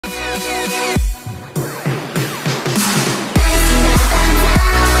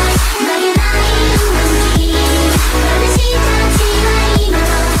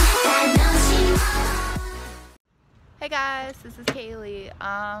guys, this is Kaylee.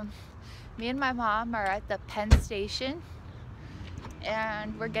 Me and my mom are at the Penn Station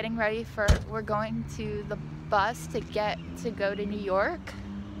and we're getting ready we're going to the bus to go to New York.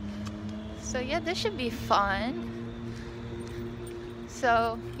 So yeah, this should be fun.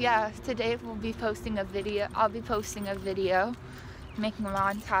 So yeah, today we'll be posting a video. I'll be posting a video making a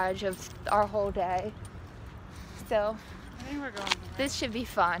montage of our whole day. So I think we're going. This should be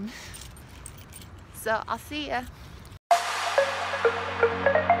fun. So I'll see ya.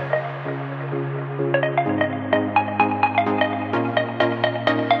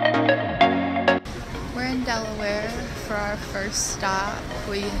 We're in Delaware for our first stop.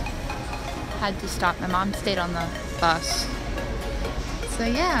 We had to stop. My mom stayed on the bus. So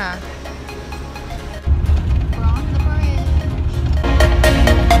yeah. We're on the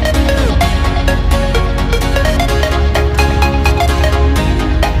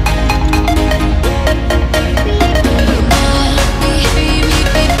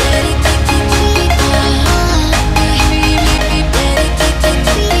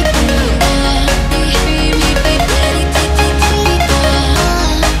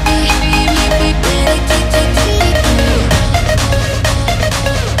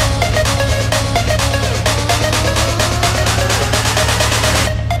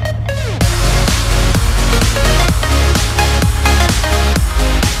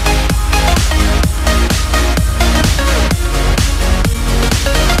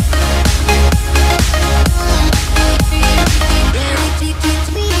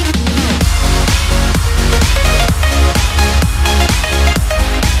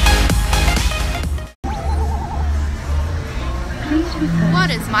What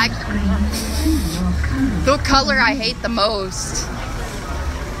is the color I hate the most?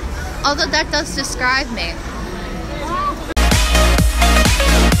 Although that does describe me.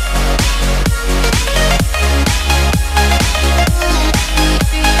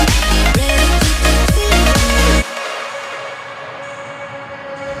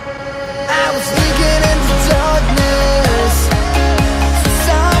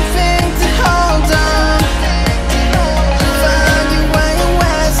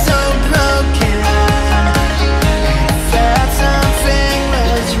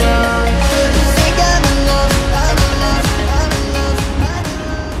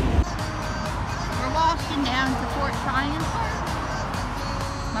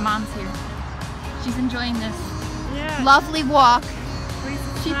 My mom's here. She's enjoying this lovely walk.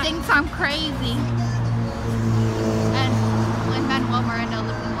 She thinks I'm crazy. And Lin-Manuel Miranda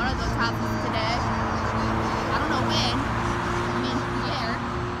lives in one of those houses today. I don't know when. I mean, where.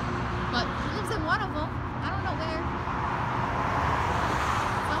 But she lives in one of them. I don't know where.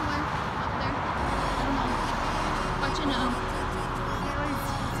 Somewhere up there. I don't know. But you know. Kaylee's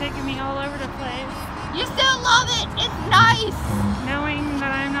taking me all over the place. You still love it. It's nice. Knowing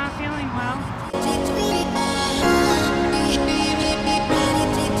that I'm not feeling well.